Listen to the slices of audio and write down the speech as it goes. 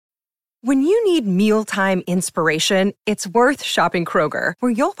When you need mealtime inspiration, it's worth shopping Kroger,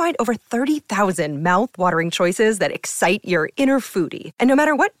 where you'll find over 30,000 mouth-watering choices that excite your inner foodie. And no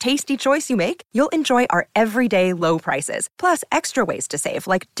matter what tasty choice you make, you'll enjoy our everyday low prices, plus extra ways to save,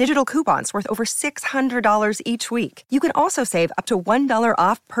 like digital coupons worth over $600 each week. You can also save up to $1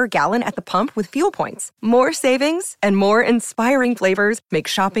 off per gallon at the pump with fuel points. More savings and more inspiring flavors make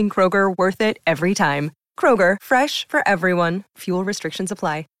shopping Kroger worth it every time. Kroger, fresh for everyone. Fuel restrictions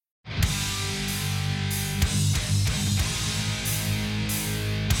apply.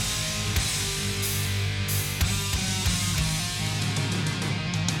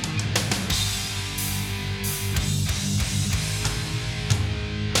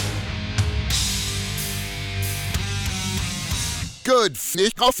 Good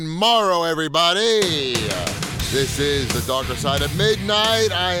morrow, everybody. This is The Darker Side of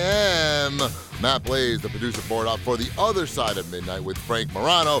Midnight. I am Matt Blaze, the producer board up for The Other Side of Midnight with Frank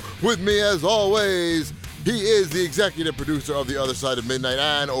Morano. With me, as always, he is the executive producer of The Other Side of Midnight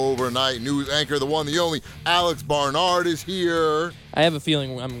and overnight news anchor, the one, the only, Alex Barnard is here. I have a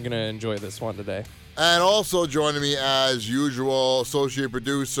feeling I'm going to enjoy this one today. And also joining me, as usual, associate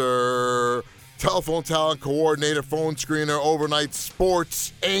producer, telephone talent coordinator, phone screener, overnight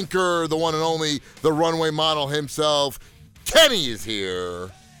sports anchor, the one and only, the runway model himself, Kenny is here.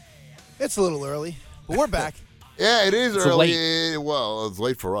 It's a little early, but we're back. Yeah, it is It's early. late. Well, it's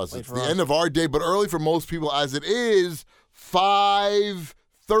late for us. It's the end of our day, but early for most people as it is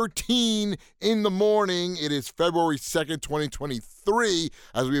 5:13 in the morning. It is February 2nd, 2023,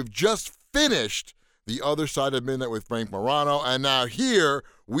 as we have just finished The Other Side of Midnight with Frank Morano. And now here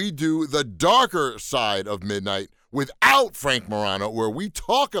we do The Darker Side of Midnight without Frank Morano, where we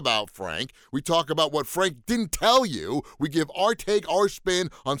talk about Frank. We talk about what Frank didn't tell you. We give our take, our spin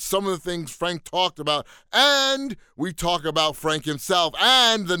on some of the things Frank talked about. And we talk about Frank himself.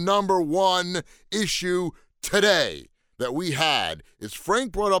 And the number one issue today that we had is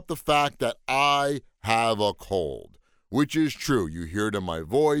Frank brought up the fact that I have a cold, which is true. You hear it in my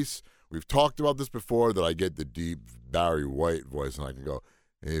voice. We've talked about this before, that I get the deep Barry White voice, and I can go,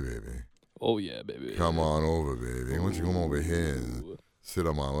 hey, baby. Oh, yeah, baby. Come on over, baby. Why don't you come over here and sit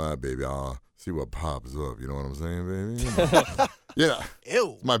on my lap, baby? I'll see what pops up. You know what I'm saying, baby? Yeah.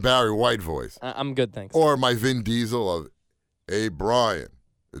 Ew. It's my Barry White voice. I'm good, thanks. Or my Vin Diesel of, hey, Brian,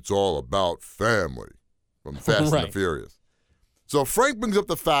 it's all about family from Fast and the Furious. So Frank brings up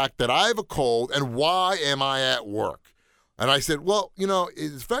the fact that I have a cold, and why am I at work? And I said, well, you know,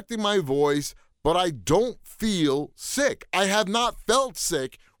 it's affecting my voice, but I don't feel sick. I have not felt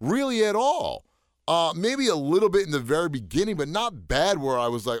sick really at all. Maybe a little bit in the very beginning, but not bad where I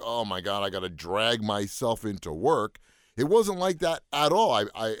was like, oh, my God, I got to drag myself into work. It wasn't like that at all.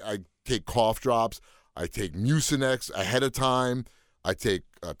 I take cough drops. I take Mucinex ahead of time. I take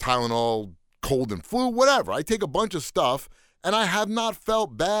Tylenol, cold and flu, whatever. I take a bunch of stuff, and I have not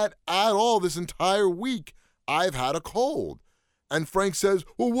felt bad at all this entire week. I've had a cold. And Frank says,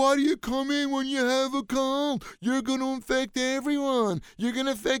 well, why do you come in when you have a cold? You're going to infect everyone. You're going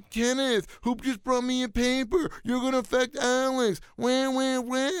to affect Kenneth, who just brought me a paper. You're going to affect Alex. Where?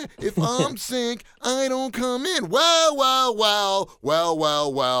 If I'm sick, I don't come in. Well.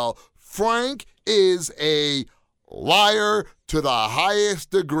 Frank is a liar to the highest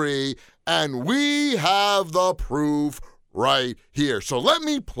degree, and we have the proof right here. So let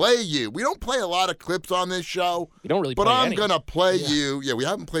me play you. We don't play a lot of clips on this show. You don't really but play I'm any. going to play you. Yeah, we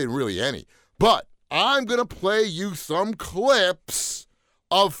haven't played really any. But I'm going to play you some clips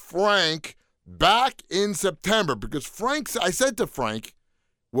of Frank back in September. Because I said to Frank,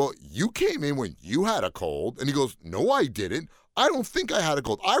 well, you came in when you had a cold. And he goes, no, I didn't. I don't think I had a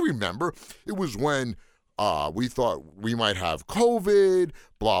cold. I remember it was when we thought we might have COVID,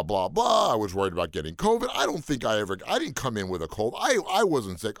 blah, blah, blah. I was worried about getting COVID. I don't think I didn't come in with a cold. I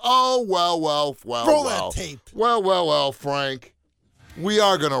wasn't sick. Oh, well. Roll that tape. Well, Frank. We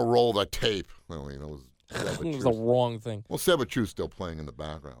are going to roll the tape. Well, you know, It was the wrong thing. well, Sabachu's still playing in the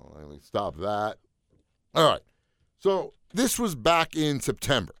background. Stop that. All right. So this was back in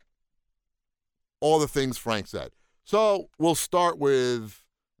September. All the things Frank said. So we'll start with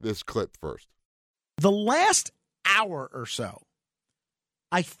this clip first. The last hour or so,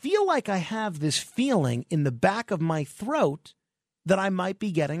 I feel like I have this feeling in the back of my throat that I might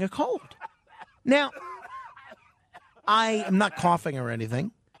be getting a cold. Now, I am not coughing or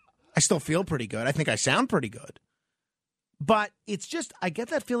anything. I still feel pretty good. I think I sound pretty good. But it's just, I get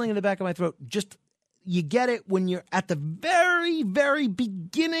that feeling in the back of my throat. Just, you get it when you're at the very, very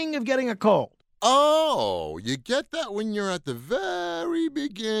beginning of getting a cold. Oh, you get that when you're at the very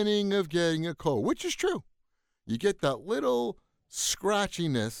beginning of getting a cold, which is true. You get that little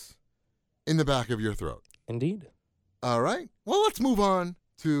scratchiness in the back of your throat. Indeed. All right. Well, let's move on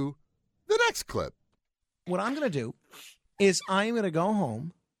to the next clip. What I'm going to do is I'm going to go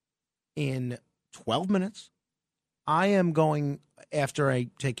home in 12 minutes. I am going, after I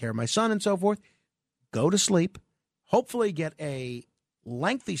take care of my son and so forth, go to sleep, hopefully get a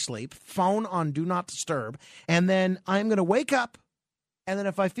lengthy sleep, phone on Do Not Disturb, and then I'm going to wake up, and then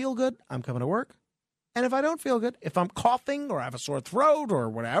if I feel good, I'm coming to work. And if I don't feel good, if I'm coughing or I have a sore throat or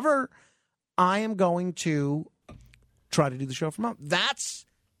whatever, I am going to try to do the show from home. That's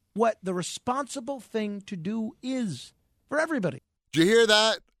what the responsible thing to do is for everybody. Did you hear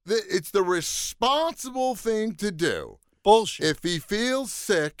that? It's the responsible thing to do. Bullshit. If he feels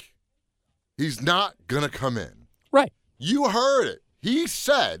sick, he's not going to come in. Right. You heard it. He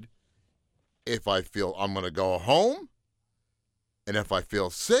said, if I feel I'm going to go home, and if I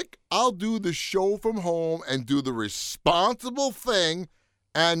feel sick, I'll do the show from home and do the responsible thing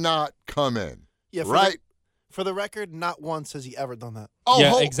and not come in. Yeah, right? For the record, not once has he ever done that. Oh,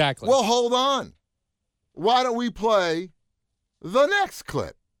 Yeah, exactly. Well, hold on. Why don't we play the next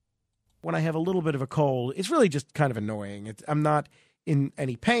clip? When I have a little bit of a cold, it's really just kind of annoying. I'm not in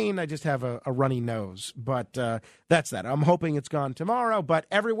any pain. I just have a runny nose. But that's that. I'm hoping it's gone tomorrow. But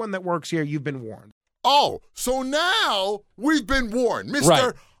everyone that works here, you've been warned. Oh, so now we've been warned. Mr.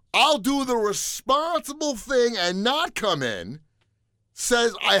 Right. I'll do the responsible thing and not come in,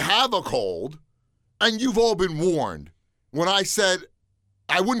 says I have a cold, and you've all been warned when I said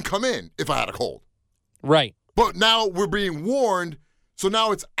I wouldn't come in if I had a cold. Right. But now we're being warned, so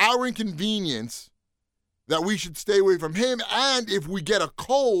now it's our inconvenience that we should stay away from him, and if we get a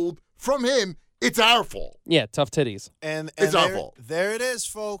cold from him, it's our fault. Yeah, tough titties. And It's our there, fault. there it is,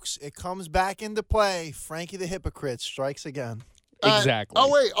 folks. It comes back into play. Frankie the hypocrite strikes again. Exactly. Oh,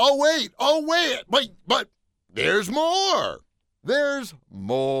 wait, but there's more. There's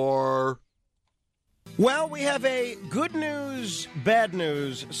more. Well, we have a good news, bad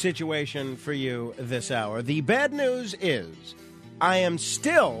news situation for you this hour. The bad news is I am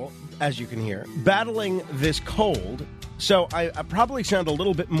still, as you can hear, battling this cold. So I probably sound a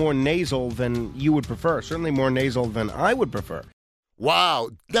little bit more nasal than you would prefer, certainly more nasal than I would prefer. Wow.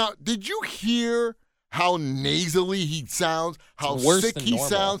 Now, did you hear how nasally he sounds, how It's worse sick than he normal.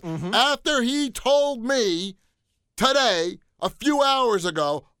 sounds? Mm-hmm. After he told me today, a few hours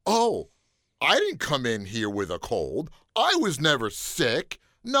ago, oh, I didn't come in here with a cold. I was never sick.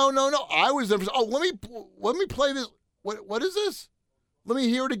 No, I was never. Oh, let me play this. What is this? Let me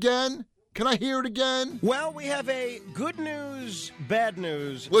hear it again. Can I hear it again? Well, we have a good news, bad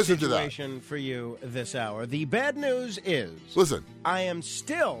news Listen to that. situation for you this hour. The bad news is Listen. I am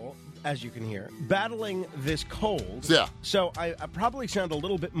still, as you can hear, battling this cold. Yeah. So I probably sound a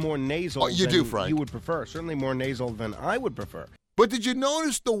little bit more nasal Oh, you than do, Frank. you would prefer. Certainly more nasal than I would prefer. But did you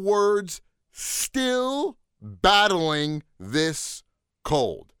notice the words still battling this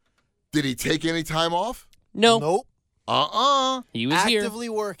cold? Did he take any time off? No. Nope. He was here. Actively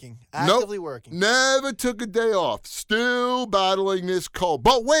working. Nope. Actively working. Never took a day off. Still battling this cold.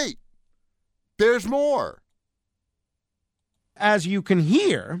 But wait, there's more. As you can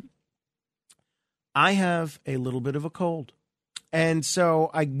hear, I have a little bit of a cold. And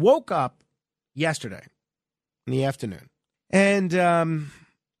so I woke up yesterday in the afternoon, and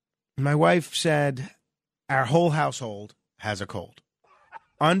my wife said, our whole household has a cold.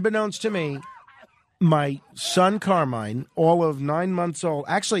 Unbeknownst to me, my son Carmine, all of 9 months old,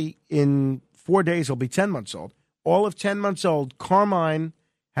 actually in 4 days he'll be 10 months old, all of 10 months old, Carmine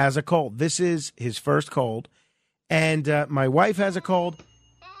has a cold. This is his first cold. And my wife has a cold.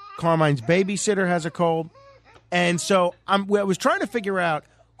 Carmine's babysitter has a cold. And so I was trying to figure out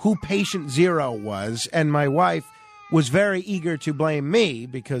who patient zero was, and my wife was very eager to blame me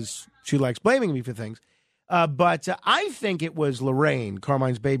because she likes blaming me for things. But I think it was Lorraine,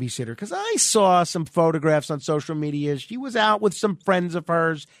 Carmine's babysitter, because I saw some photographs on social media. She was out with some friends of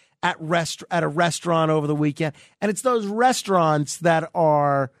hers at a restaurant over the weekend, and it's those restaurants that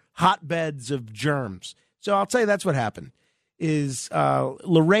are hotbeds of germs. So I'll tell you that's what happened. Is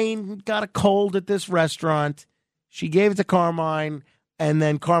Lorraine got a cold at this restaurant. She gave it to Carmine, and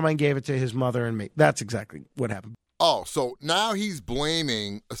then Carmine gave it to his mother and me. That's exactly what happened. Oh, so now he's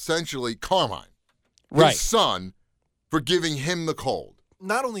blaming essentially Carmine, Right. his son, for giving him the cold.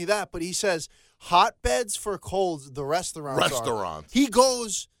 Not only that, but he says hotbeds for colds, the restaurants are. Restaurants. He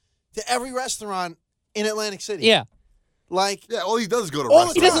goes to every restaurant in Atlantic City. Yeah. Like, Yeah, all he does is go to All the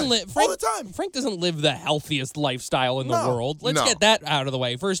restaurants. He doesn't live. all the time. Frank doesn't live the healthiest lifestyle in the No. world. Let's No. get that out of the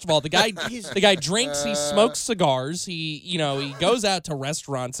way. First of all, the guy drinks, he smokes cigars, he goes out to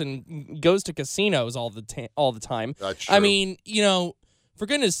restaurants and goes to casinos all the time. That's I true. mean, for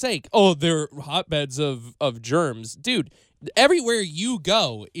goodness sake, oh, they're hotbeds of germs. Dude, everywhere you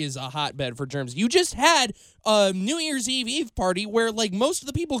go is a hotbed for germs. You just had a New Year's Eve party where, like, most of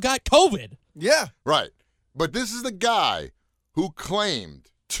the people got COVID. Yeah. Right. But this is the guy who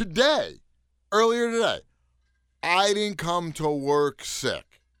claimed earlier today, I didn't come to work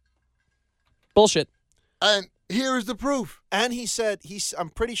sick. Bullshit. And here is the proof. And he said, I'm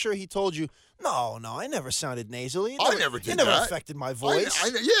pretty sure he told you, no, I never sounded nasally. I never did that. It never affected my voice.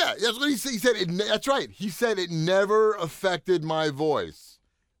 Yeah, that's what he said. He said that's right. He said it never affected my voice.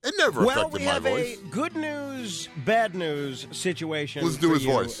 It never affected my voice. Well, we have a good news, bad news situation Let's do for his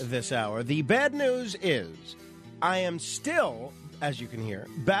you voice. this hour. The bad news is I am still, as you can hear,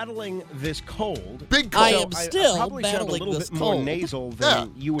 battling this cold. Big cold. I am still probably sound a battling little this bit more cold. nasal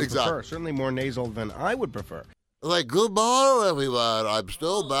than you would exactly. prefer. Certainly more nasal than I would prefer. Like, good morning, everyone. I'm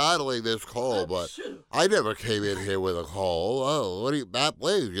still battling this cold, but I never came in here with a cold. Oh, what are you, Matt,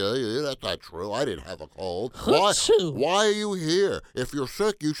 please, that's not true. I didn't have a cold. Why are you here? If you're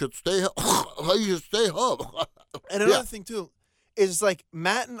sick, you should stay home. And another thing, too, is like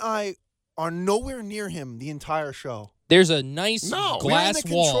Matt and I are nowhere near him the entire show. There's a nice glass We're in the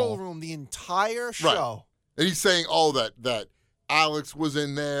control wall. room the entire show. And he's saying, that Alex was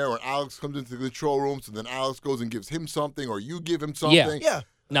in there, or Alex comes into the control room, so then Alex goes and gives him something, or you give him something. Yeah.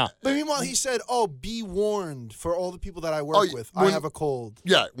 No. But meanwhile, he said, be warned for all the people that I work with. I have a cold.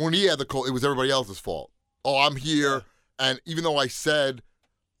 Yeah, when he had the cold, it was everybody else's fault. Oh, I'm here, and even though I said,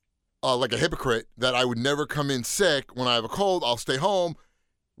 like a hypocrite, that I would never come in sick when I have a cold, I'll stay home.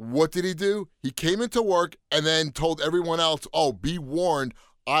 What did he do? He came into work and then told everyone else, be warned,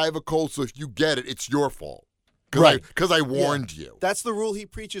 I have a cold, so if you get it, it's your fault. Because I warned you. That's the rule he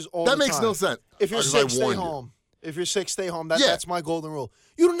preaches all the time. That makes no sense. If you're sick, stay home. If you're sick, stay home. That's my golden rule.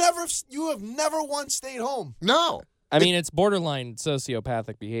 You have never once stayed home. No. I mean, it's borderline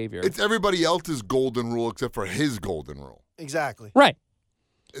sociopathic behavior. It's everybody else's golden rule except for his golden rule. Exactly. Right.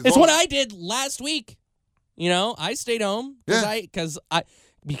 It's what I did last week. I stayed home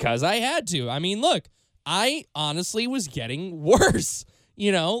because I had to. I mean, look, I honestly was getting worse.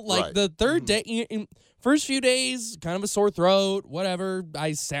 The third day, first few days, kind of a sore throat, whatever.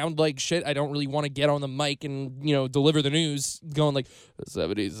 I sound like shit. I don't really want to get on the mic and, deliver the news going like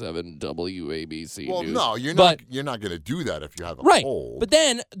 77 WABC Well, news. no, you're not going to do that if you have a cold. But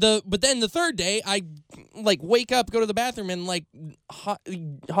then the third day, I wake up, go to the bathroom, and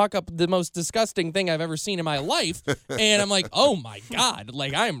hawk up the most disgusting thing I've ever seen in my life, and I'm like, oh my God,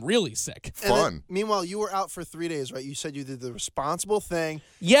 I'm really sick. Fun. Meanwhile, you were out for 3 days, right? You said you did the responsible thing.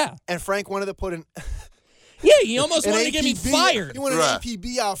 Yeah. And Frank wanted to put in. Yeah, he almost wanted to get me fired. He wanted an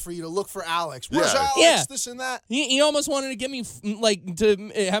APB out for you to look for Alex. Where's Alex? Yeah. This and that. He almost wanted to get me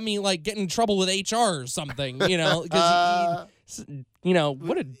to have me get in trouble with HR or something. Because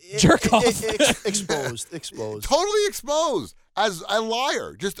what a jerk off. Exposed. Totally exposed as a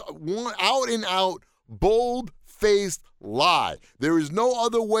liar. Just one out and out, bold-faced lie. There is no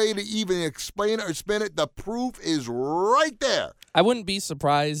other way to even explain it or spin it. The proof is right there. I wouldn't be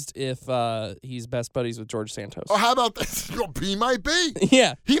surprised if he's best buddies with George Santos. Oh, how about this? He might be.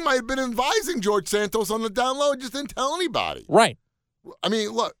 Yeah. He might have been advising George Santos on the down low, just didn't tell anybody. Right. I mean,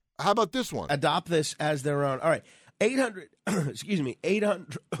 look, how about this one? Adopt this as their own. All right. 800,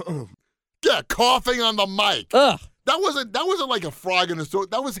 800. Yeah, coughing on the mic. Ugh. That wasn't like a frog in the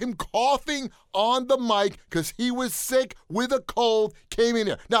throat. That was him coughing on the mic because he was sick with a cold, came in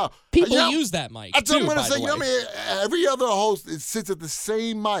here. Now, people use that mic. That's too, what I'm going to say. by the way. Every other host sits at the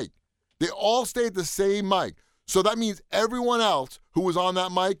same mic. They all stay at the same mic. So that means everyone else who was on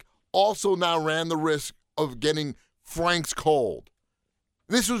that mic also now ran the risk of getting Frank's cold.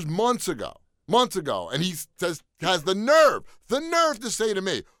 This was months ago, and he has the nerve to say to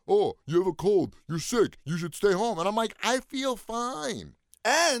me, oh, you have a cold, you're sick, you should stay home. And I'm like, I feel fine.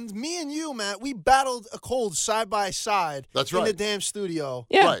 And me and you, Matt, we battled a cold side by side. That's in right. the damn studio.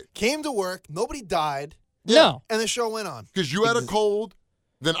 Yeah. Right. Came to work, nobody died, No. and the show went on. Because you had a cold,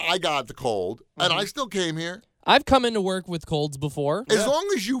 then I got the cold, and I still came here. I've come into work with colds before. As long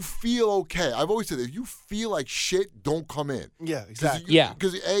as you feel okay. I've always said, if you feel like shit, don't come in. Yeah, exactly. Yeah.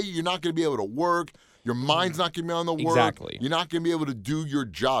 Because, A, you're not going to be able to work. Your mind's not going to be on the work. Exactly. You're not going to be able to do your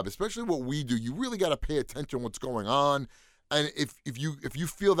job, especially what we do. You really got to pay attention to what's going on. And if you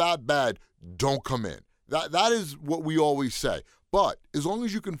feel that bad, don't come in. That is what we always say. But as long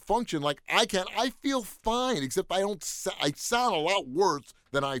as you can function like I can, I feel fine, except I sound a lot worse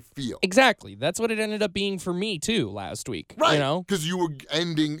than I feel. Exactly. That's what it ended up being for me, too, last week. Right. You Because you were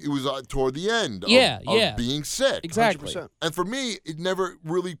ending, it was toward the end know? of being sick. Exactly. 100%. And for me, it never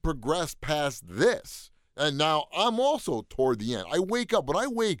really progressed past this. And now I'm also toward the end. When I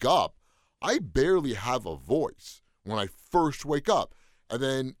wake up, I barely have a voice when I first wake up. And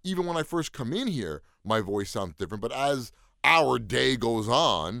then even when I first come in here, my voice sounds different. But as our day goes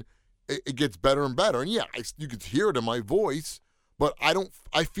on, it gets better and better. And yeah, you can hear it in my voice, but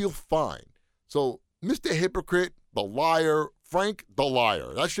I feel fine. So Mr. Hypocrite, the liar, Frank, the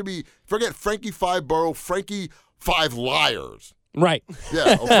liar. That should be, forget Frankie Five Borough, Frankie Five Liars. Right.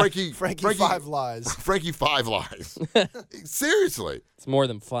 Yeah, Frankie Five Lies. Frankie Five Lies. Seriously. It's more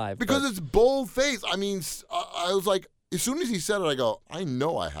than 5. Because it's bold-faced. I mean, I was like, as soon as he said it, I go, I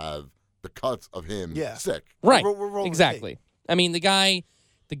know I have the cuts of him sick. Right. We're exactly. I mean, the guy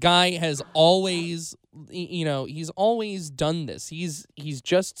has always, he's always done this. He's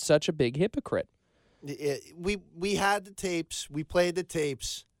just such a big hypocrite. We had the tapes. We played the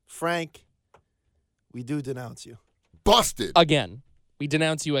tapes. Frank, we do denounce you. Busted. Again. We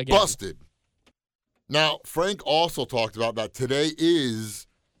denounce you again. Busted. Now, Frank also talked about that today is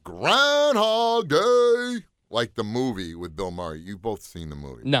Groundhog Day. Like the movie with Bill Murray. You've both seen the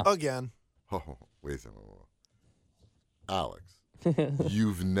movie. No. Again. Oh, wait a second. Alex,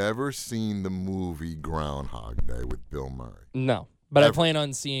 you've never seen the movie Groundhog Day with Bill Murray? No. But I plan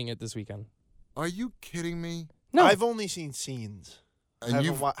on seeing it this weekend. Are you kidding me? No. I've only seen scenes. And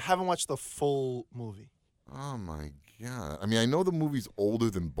haven't watched the full movie. Oh, my God. I mean, I know the movie's older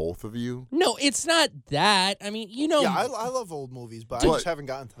than both of you. No, it's not that. I mean, Yeah, I love old movies, but I just haven't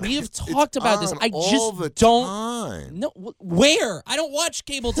gotten to that. We have talked about this. I all just the don't. Time. No, where? I don't watch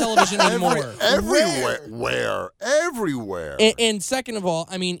cable television anymore. Everywhere. And second of all,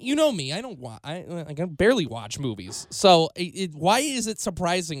 I mean, you know me. I don't watch. I can barely watch movies. So why is it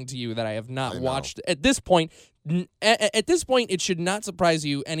surprising to you that I have not watched at this point? At this point, it should not surprise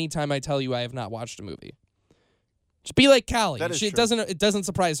you anytime I tell you I have not watched a movie. Just be like Callie. It doesn't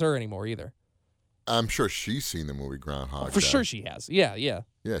surprise her anymore either. I'm sure she's seen the movie Groundhog Day. For sure she has. Yeah.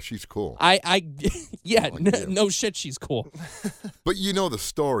 Yeah, she's cool. No shit, she's cool. But you know the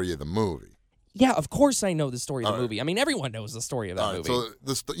story of the movie. Yeah, of course I know the story of the movie. I mean, everyone knows the story of that movie. So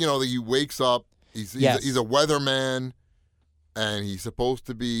he wakes up. He's a weatherman, and he's supposed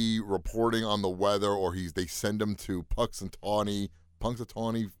to be reporting on the weather, or they send him to Punxsutawney,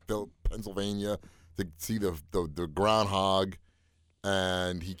 Pennsylvania, to see the groundhog,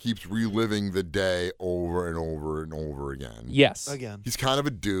 and he keeps reliving the day over and over and over again. Yes. Again. He's kind of a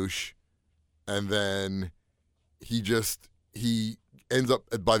douche, and then he ends up,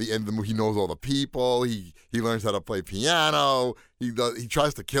 by the end of the movie, he knows all the people. He learns how to play piano. He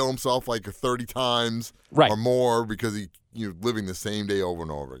tries to kill himself like 30 times or more because living the same day over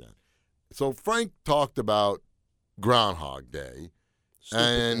and over again. So Frank talked about Groundhog Day.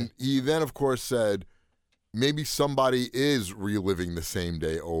 And he then, of course, said, maybe somebody is reliving the same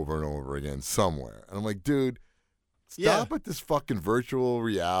day over and over again somewhere. And I'm like, dude, stop with this fucking virtual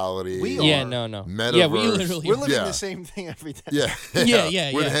reality. We are. Yeah, no. Metaverse. Yeah, we're living the same thing every day. Yeah.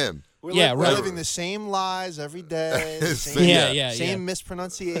 With him. We're living the same lies every day. Same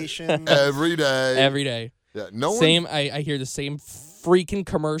mispronunciation. Every day. Every day. Yeah, I hear the same freaking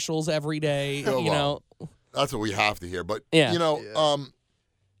commercials every day. That's what we have to hear. But, yeah.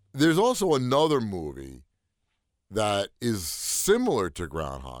 There's also another movie that is similar to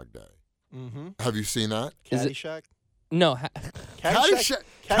Groundhog Day. Mm-hmm. Have you seen that? Caddyshack? No.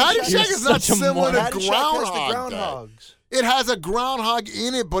 Caddyshack is not similar to Groundhog Day. It has a groundhog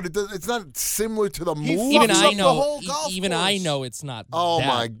in it, but it's not similar to the movie. Even I know it's not. Oh,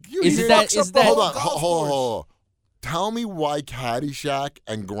 my God. Hold on. Tell me why Caddyshack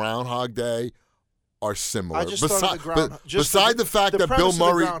and Groundhog Day are similar. Beside the fact that Bill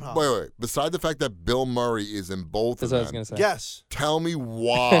Murray. Wait. Beside the fact that Bill Murray is in both of them. That's what I was going to say. Yes. Tell me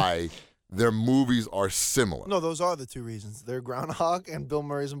why their movies are similar. No, those are the two reasons. They're Groundhog and Bill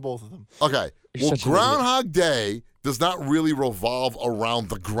Murray's in both of them. Okay. Well, Groundhog Day does not really revolve around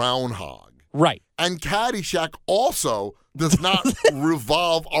the groundhog. Right. And Caddyshack also does not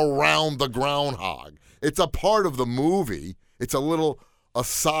revolve around the groundhog. It's a part of the movie. It's a little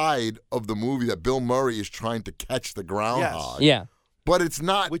aside of the movie that Bill Murray is trying to catch the groundhog. Yes. Yeah. But it's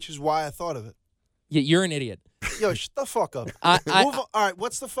not. Which is why I thought of it. Yeah, you're an idiot. Yo, shut the fuck up. Move on. All right,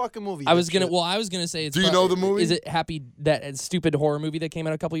 what's the fucking movie? I was gonna say it's. Do you know the movie? Is it that stupid horror movie that came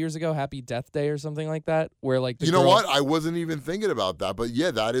out a couple years ago, Happy Death Day or something like that, where like know what? I wasn't even thinking about that, but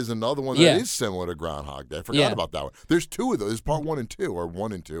yeah, that is another one that is similar to Groundhog Day. I forgot about that one. There's two of those. There's part 1 and 2, or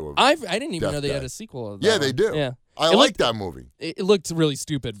 1 and 2. I didn't even know they had a sequel. Of that yeah, they do. Yeah, I like that movie. It looked really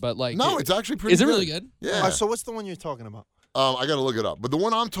stupid, but like it's actually pretty. Is it really good? Yeah. So what's the one you're talking about? I got to look it up. But the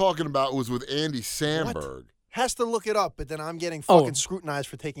one I'm talking about was with Andy Samberg. What? has to look it up, but then I'm getting fucking scrutinized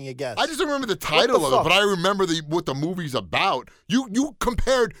for taking a guess. I just remember the title of it, but I remember what the movie's about. You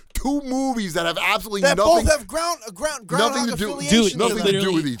compared two movies that have absolutely that nothing. both have groundhog nothing to do, affiliation. nothing to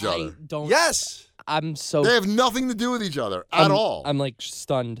do with each other. Yes. I'm so. They have nothing to do with each other at all. I'm like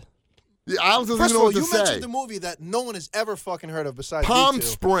stunned. Yeah, I don't First know of all, what to you say. mentioned the movie that no one has ever fucking heard of besides Palm you two.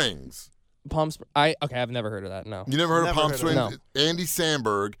 Springs. I've never heard of that. No. You never heard of Palm heard of Springs? it. No. Andy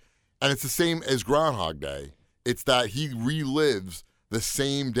Samberg, and it's the same as Groundhog Day. It's that he relives the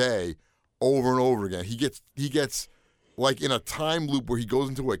same day over and over again. He gets like in a time loop where he goes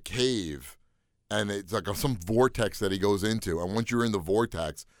into a cave, and it's like some vortex that he goes into. And once you're in the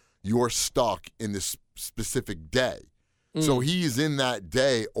vortex, you're stuck in this specific day. So he's in that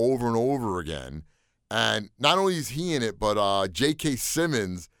day over and over again. And not only is he in it, but J.K.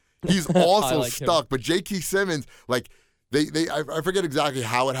 Simmons, he's also stuck. But J.K. Simmons, like, I forget exactly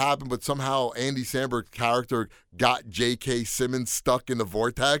how it happened, but somehow Andy Samberg's character got J.K. Simmons stuck in the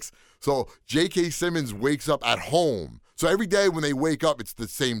vortex. So J.K. Simmons wakes up at home. So every day when they wake up, it's the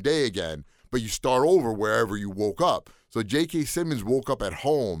same day again, but you start over wherever you woke up. So J.K. Simmons woke up at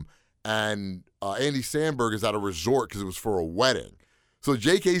home, and Andy Samberg is at a resort because it was for a wedding. So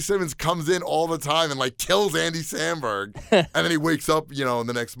J.K. Simmons comes in all the time and like kills Andy Samberg, and then he wakes up,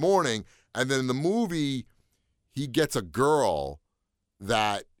 the next morning. And then in the movie, he gets a girl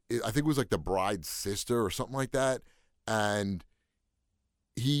that I think it was like the bride's sister or something like that, and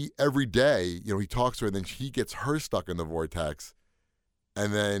he every day, he talks to her, and then he gets her stuck in the vortex,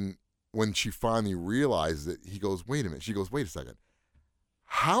 and then when she finally realizes it, he goes, "Wait a minute." She goes, "Wait a second.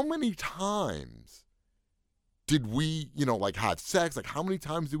 How many times did we, like have sex? Like how many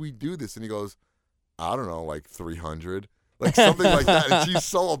times did we do this?" And he goes, "I don't know, like 300." Like something like that. And she's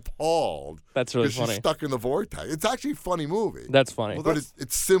so appalled. That's really funny. She's stuck in the vortex. It's actually a funny movie. That's funny. But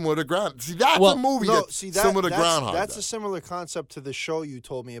it's similar to Ground. See, that's a movie similar to Groundhog Day. That's a similar concept to the show you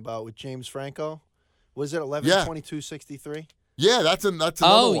told me about with James Franco. Was it 11/22/63? Yeah, that's another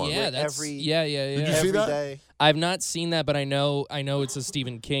one. Oh yeah, that's Did you see that? Day. I've not seen that, but I know it's a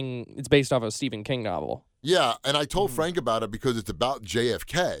Stephen King. It's based off a Stephen King novel. Yeah, and I told Frank about it because it's about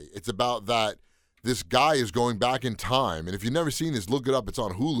JFK. It's about that this guy is going back in time, and if you've never seen this, look it up. It's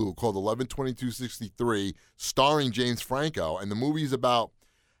on Hulu, called 11/22/63, starring James Franco, and the movie is about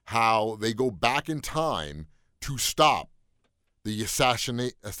how they go back in time to stop the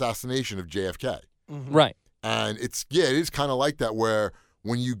assassination of JFK. Mm-hmm. Right. And it is kind of like that, where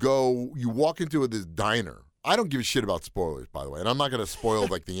when you walk into this diner. I don't give a shit about spoilers, by the way, and I'm not going to spoil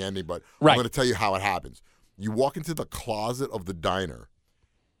like the ending, but I'm going to tell you how it happens. You walk into the closet of the diner,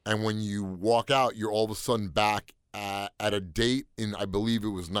 and when you walk out, you're all of a sudden back at a date in, I believe it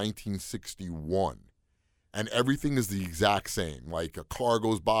was 1961, and everything is the exact same. Like a car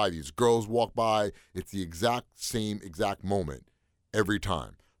goes by, these girls walk by, it's the exact moment every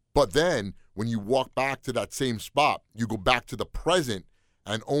time. But then when you walk back to that same spot, you go back to the present,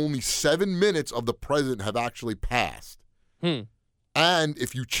 and only 7 minutes of the present have actually passed. And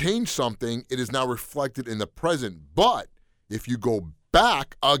if you change something, it is now reflected in the present. But if you go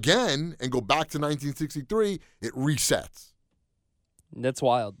back again and go back to 1963, it resets. That's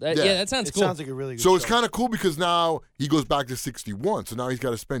wild. That sounds cool. It sounds like a really good So show. it's kind of cool because now he goes back to 61. So now he's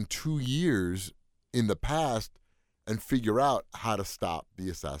got to spend 2 years in the past and figure out how to stop the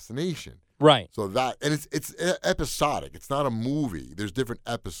assassination. Right. So that, and it's episodic. It's not a movie. There's different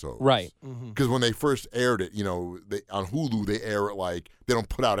episodes. Right. Because when they first aired it, on Hulu, they air it like, they don't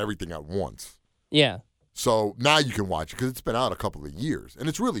put out everything at once. Yeah. So now you can watch it because it's been out a couple of years. And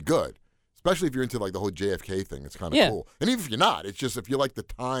it's really good. Especially if you're into like the whole JFK thing. It's kind of cool. And even if you're not, it's just if you like the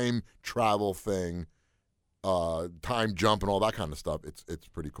time travel thing, time jump and all that kind of stuff, it's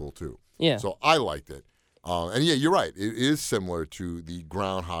pretty cool too. Yeah. So I liked it. And yeah, you're right. It is similar to the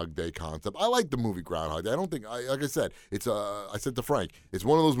Groundhog Day concept. I like the movie Groundhog Day. I don't think, like I said, I said to Frank, it's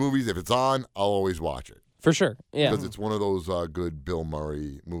one of those movies, if it's on, I'll always watch it. For sure. Yeah. Because it's one of those good Bill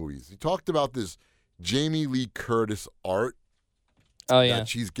Murray movies. He talked about this Jamie Lee Curtis art. Oh, yeah. That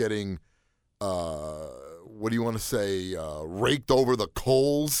she's getting, what do you want to say, raked over the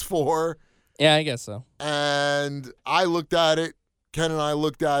coals for. Yeah, I guess so. And I looked at it. Ken and I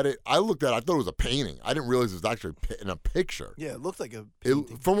looked at it. I thought it was a painting. I didn't realize it was actually in a picture. Yeah, it looked like a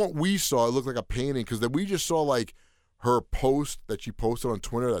painting. From what we saw, it looked like a painting because we just saw like her post that she posted on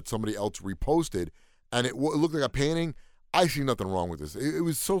Twitter that somebody else reposted, and it looked like a painting. I see nothing wrong with this. It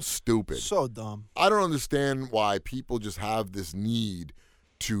was so stupid. So dumb. I don't understand why people just have this need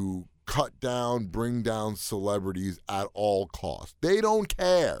to cut down, bring down celebrities at all costs. They don't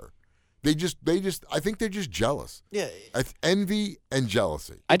care. I think they're just jealous. Yeah. Envy and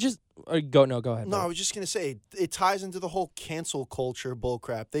jealousy. Go ahead. No, I was just going to say, it ties into the whole cancel culture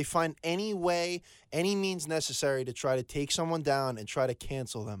bullcrap. They find any way, any means necessary to try to take someone down and try to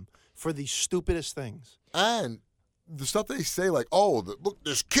cancel them for the stupidest things. And the stuff they say, like, look,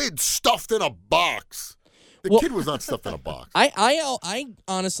 this kid's stuffed in a box. The kid was not stuffed in a box. I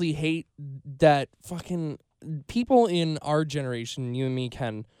honestly hate that fucking people in our generation, you and me,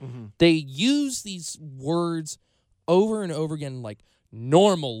 Ken, they use these words over and over again, like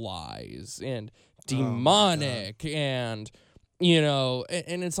normalize and demonic and,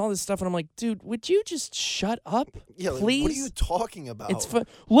 and it's all this stuff. And I'm like, dude, would you just shut up, please? What are you talking about?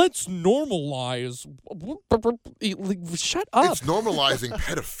 Let's normalize. Shut up. It's normalizing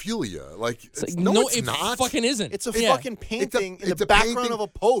pedophilia. It's not. It fucking isn't. It's a fucking painting in the background of a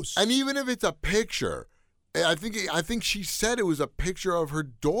post. And even if it's a picture, I think she said it was a picture of her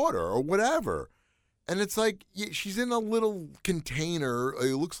daughter or whatever. And it's like she's in a little container.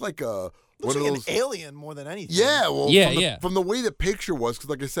 It looks like an alien more than anything. Yeah, well, from the way the picture was, because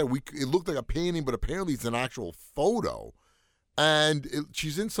like I said, it looked like a painting, but apparently it's an actual photo. And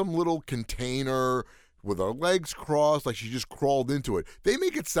she's in some little container with her legs crossed, like she just crawled into it. They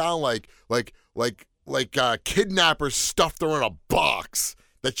make it sound like kidnappers stuffed her in a box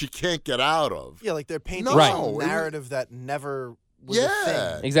that she can't get out of. Yeah, like they're painting some narrative that never was a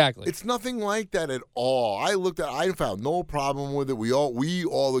thing. Exactly. It's nothing like that at all. I found no problem with it. We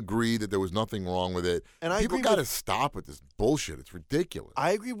all agree that there was nothing wrong with it. And people got to stop with this bullshit. It's ridiculous.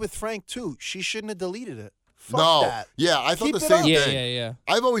 I agree with Frank too. She shouldn't have deleted it. Fuck that. Yeah, I thought the same thing. Yeah.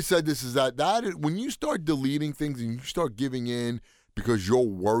 I've always said this is that when you start deleting things and you start giving in because you're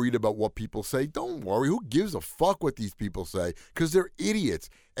worried about what people say, don't worry. Who gives a fuck what these people say? Because they're idiots.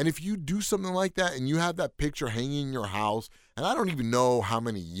 And if you do something like that and you have that picture hanging in your house, and I don't even know how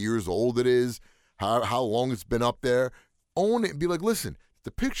many years old it is, how long it's been up there, own it and be like, listen,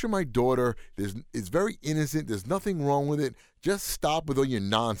 the picture of my daughter is very innocent. There's nothing wrong with it. Just stop with all your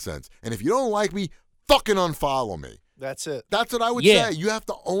nonsense. And if you don't like me, fucking unfollow me. That's it. That's what I would say. You have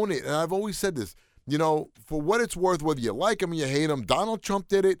to own it. And I've always said this. For what it's worth, whether you like him or you hate him, Donald Trump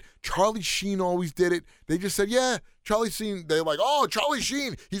did it. Charlie Sheen always did it. They just said, yeah, Charlie Sheen. They're like, oh, Charlie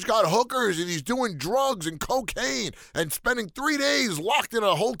Sheen, he's got hookers and he's doing drugs and cocaine and spending 3 days locked in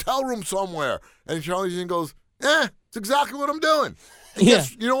a hotel room somewhere. And Charlie Sheen goes, it's exactly what I'm doing. And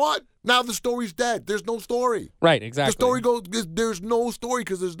guess, you know what? Now the story's dead. There's no story. Right, exactly. The story goes, there's no story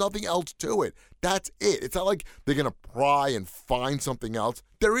because there's nothing else to it. That's it. It's not like they're going to pry and find something else.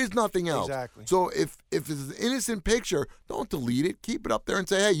 There is nothing else. Exactly. So if it's an innocent picture, don't delete it. Keep it up there and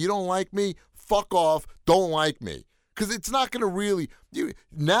say, hey, you don't like me? Fuck off. Don't like me. Because it's not going to really,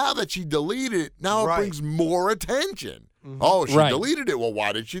 now that she deleted it, now it brings more attention. Mm-hmm. Oh, she deleted it. Well,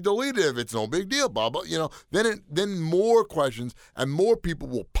 why did she delete it if it's no big deal, blah, blah. Then more questions and more people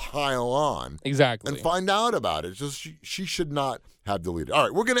will pile on. Exactly. And find out about it. Just she should not have deleted. All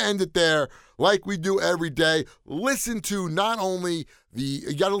right, we're going to end it there like we do every day. Listen to not only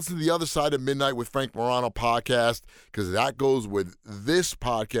you got to listen to The Other Side of Midnight with Frank Morano podcast, because that goes with this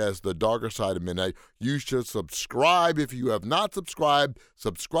podcast, The Darker Side of Midnight. You should subscribe. If you have not subscribed,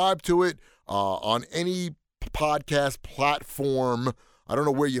 subscribe to it on any podcast platform. I don't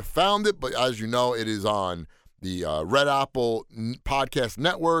know where you found it, but as you know, it is on the Red Apple Podcast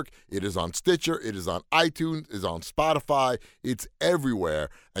Network. It is on Stitcher. It is on iTunes. It is on Spotify. It's everywhere.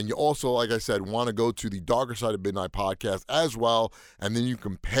 And you also, like I said, want to go to the Darker Side of Midnight podcast as well. And then you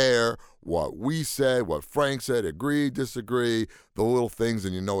compare what we said, what Frank said, agree, disagree, the little things,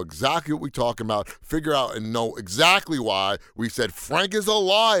 and you know exactly what we're talking about. Figure out and know exactly why we said Frank is a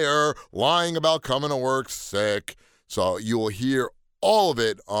liar, lying about coming to work sick. So you will hear all of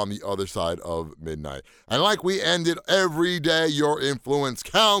it on The Other Side of Midnight. And like we ended every day, your influence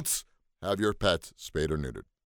counts. Have your pets spayed or neutered.